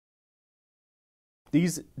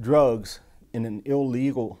These drugs in an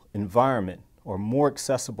illegal environment are more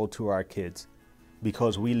accessible to our kids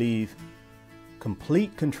because we leave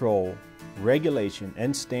complete control, regulation,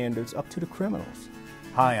 and standards up to the criminals.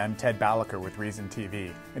 Hi, I'm Ted Balaker with Reason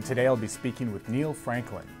TV, and today I'll be speaking with Neill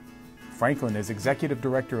Franklin. Franklin is Executive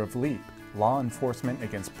Director of LEAP, Law Enforcement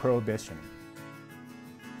Against Prohibition.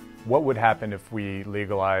 What would happen if we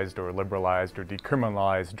legalized or liberalized or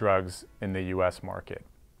decriminalized drugs in the U.S. market?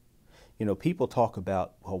 You know, people talk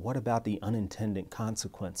about, well, what about the unintended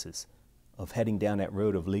consequences of heading down that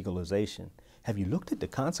road of legalization? Have you looked at the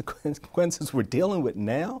consequences we're dealing with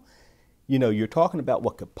now? You know, you're talking about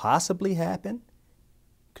what could possibly happen,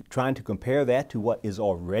 trying to compare that to what is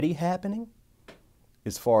already happening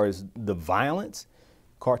as far as the violence.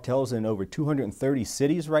 Cartels in over 230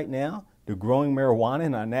 cities right now. They're growing marijuana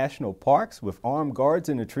in our national parks with armed guards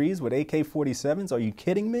in the trees with AK-47s. Are you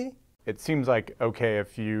kidding me? It seems like, okay,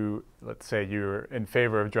 if you, let's say you're in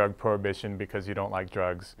favor of drug prohibition because you don't like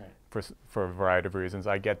drugs, right, for a variety of reasons,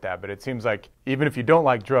 I get that. But it seems like even if you don't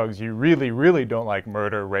like drugs, you really, really don't like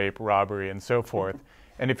murder, rape, robbery, and so forth.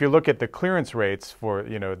 And if you look at the clearance rates for,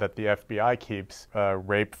 you know, that the FBI keeps,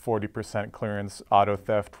 rape 40% clearance, auto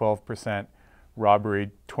theft 12%, robbery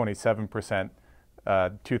 27%,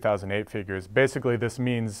 2008 figures. Basically, this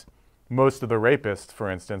means most of the rapists, for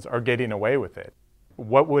instance, are getting away with it.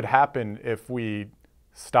 What would happen if we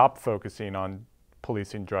stopped focusing on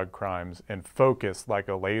policing drug crimes and focus like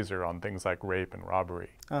a laser on things like rape and robbery?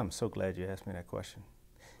 I'm so glad you asked me that question.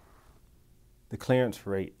 The clearance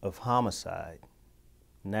rate of homicide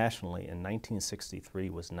nationally in 1963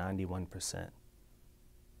 was 91%.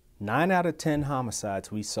 9 out of 10 homicides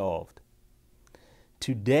we solved.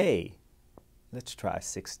 Today, let's try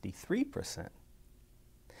 63%.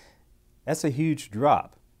 That's a huge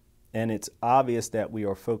drop. And it's obvious that we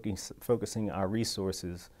are focusing our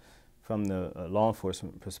resources from the law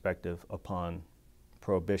enforcement perspective upon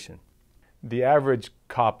prohibition. The average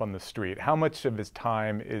cop on the street, how much of his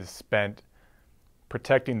time is spent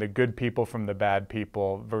protecting the good people from the bad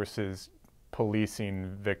people versus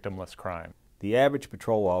policing victimless crime? The average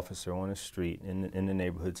patrol officer on the street in the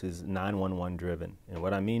neighborhoods is 911 driven. And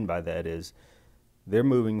what I mean by that is they're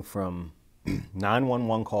moving from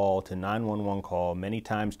 911 call to 911 call. Many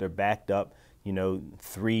times they're backed up, you know,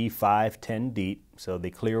 3, 5, 10 deep. So they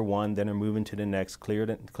clear one, then they're moving to the next, clear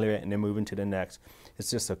it, and they're moving to the next. It's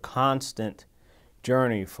just a constant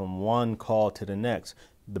journey from one call to the next.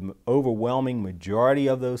 The overwhelming majority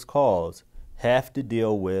of those calls have to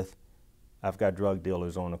deal with, I've got drug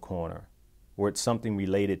dealers on the corner, or it's something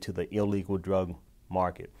related to the illegal drug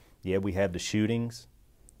market. Yeah, we have the shootings,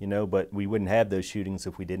 you know, but we wouldn't have those shootings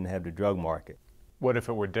if we didn't have the drug market. What if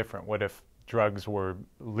it were different? What if drugs were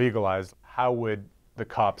legalized? How would the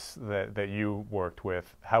cops that you worked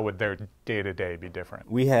with, how would their day-to-day be different?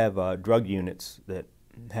 We have drug units that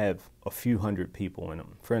have a few hundred people in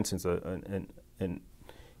them. For instance, an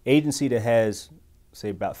agency that has, say,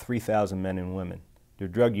 about 3,000 men and women, their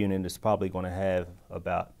drug unit is probably going to have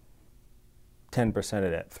about 10% of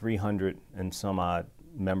that, 300 and some odd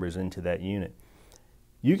members into that unit.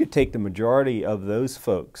 You could take the majority of those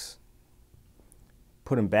folks,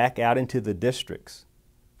 put them back out into the districts,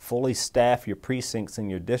 fully staff your precincts in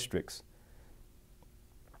your districts,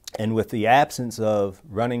 and with the absence of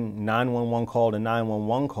running 911 call to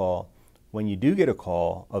 911 call, when you do get a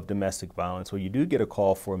call of domestic violence or you do get a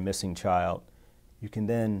call for a missing child, you can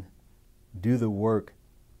then do the work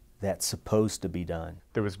that's supposed to be done.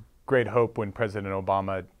 There was great hope when President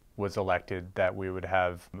Obama was elected that we would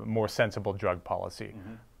have more sensible drug policy.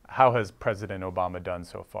 Mm-hmm. How has President Obama done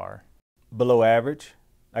so far? Below average.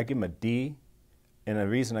 I give him a D, and the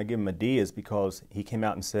reason I give him a D is because he came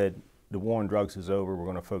out and said the war on drugs is over, we're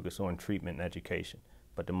going to focus on treatment and education.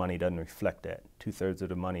 But the money doesn't reflect that. 2/3 of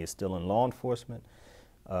the money is still in law enforcement,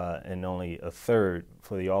 and only a third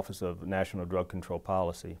for the Office of National Drug Control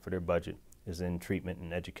Policy for their budget is in treatment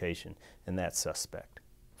and education, and that's suspect.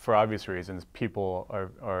 For obvious reasons, people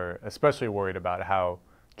are especially worried about how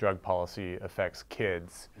drug policy affects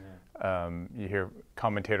kids. Yeah. You hear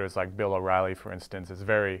commentators like Bill O'Reilly, for instance, is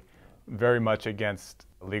very, very much against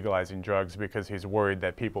legalizing drugs because he's worried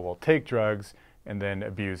that people will take drugs and then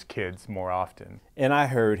abuse kids more often. And I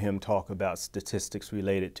heard him talk about statistics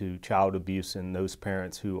related to child abuse and those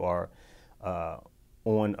parents who are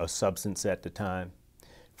on a substance at the time.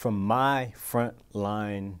 From my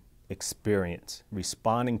frontline experience,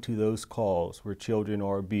 responding to those calls where children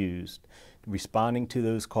are abused, responding to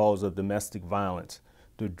those calls of domestic violence,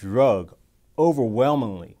 the drug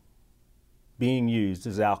overwhelmingly being used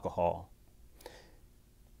is alcohol.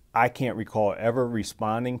 I can't recall ever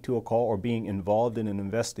responding to a call or being involved in an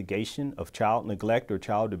investigation of child neglect or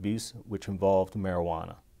child abuse which involved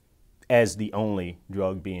marijuana as the only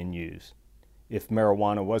drug being used. If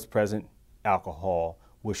marijuana was present, alcohol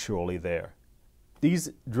was surely there.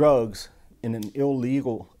 These drugs in an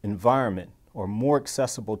illegal environment are more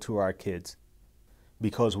accessible to our kids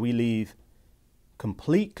because we leave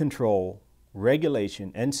complete control,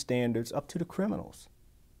 regulation, and standards up to the criminals.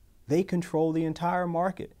 They control the entire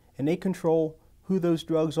market, and they control who those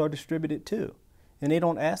drugs are distributed to. And they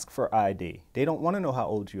don't ask for ID. They don't want to know how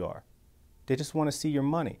old you are. They just want to see your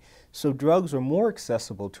money. So drugs are more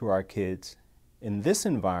accessible to our kids in this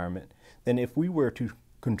environment than if we were to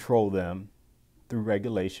control them through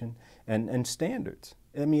regulation and standards.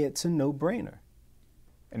 I mean, it's a no-brainer.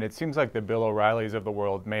 And it seems like the Bill O'Reillys of the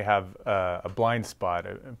world may have a blind spot,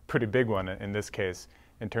 a pretty big one in this case,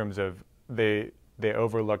 in terms of they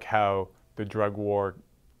overlook how the drug war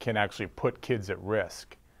can actually put kids at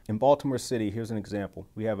risk. In Baltimore City, here's an example.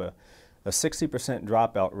 We have a 60%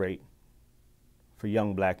 dropout rate for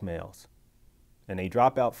young black males. And they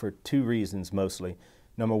drop out for two reasons mostly.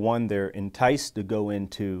 Number one, they're enticed to go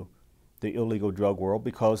into the illegal drug world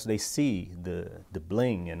because they see the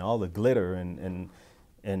bling and all the glitter and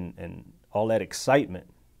all that excitement.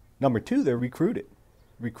 Number two, they're recruited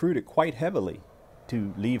quite heavily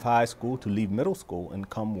to leave high school, to leave middle school, and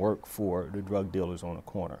come work for the drug dealers on the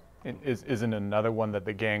corner. Isn't another one that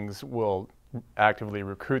the gangs will actively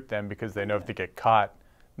recruit them because they know if they get caught,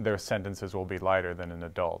 their sentences will be lighter than an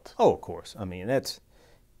adult? Oh, of course. I mean,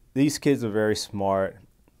 these kids are very smart.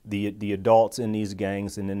 The adults in these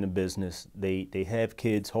gangs and in the business, they have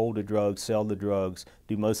kids hold the drugs, sell the drugs,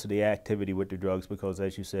 do most of the activity with the drugs because,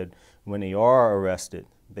 as you said, when they are arrested,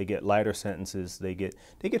 they get lighter sentences. They get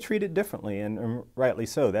treated differently, and rightly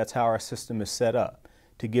so. That's how our system is set up,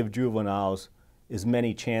 to give juveniles as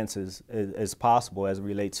many chances as possible as it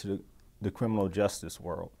relates to the criminal justice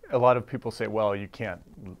world. A lot of people say, well, you can't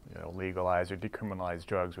legalize or decriminalize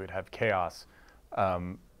drugs. We'd have chaos.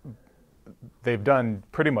 They've done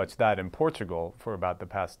pretty much that in Portugal for about the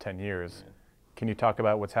past 10 years. Yeah. Can you talk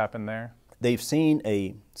about what's happened there? They've seen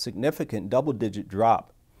a significant double-digit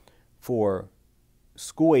drop for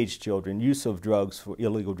school-age children, use of drugs, for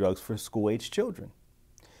illegal drugs for school-age children.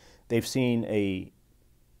 They've seen a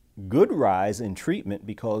good rise in treatment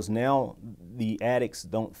because now the addicts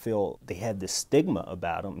don't feel they have this stigma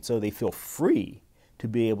about them, so they feel free to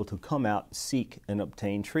be able to come out, seek, and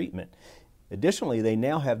obtain treatment. Additionally, they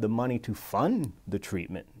now have the money to fund the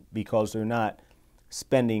treatment because they're not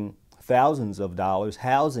spending thousands of dollars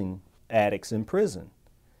housing addicts in prison.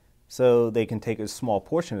 So they can take a small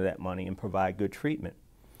portion of that money and provide good treatment.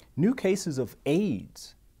 New cases of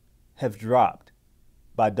AIDS have dropped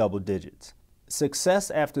by double digits.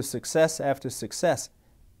 Success after success after success.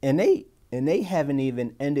 And they haven't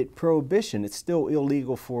even ended prohibition. It's still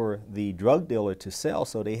illegal for the drug dealer to sell,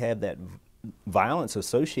 so they have that violence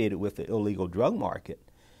associated with the illegal drug market.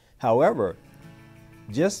 However,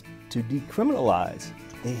 just to decriminalize,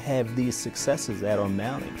 they have these successes that are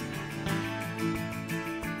mounting.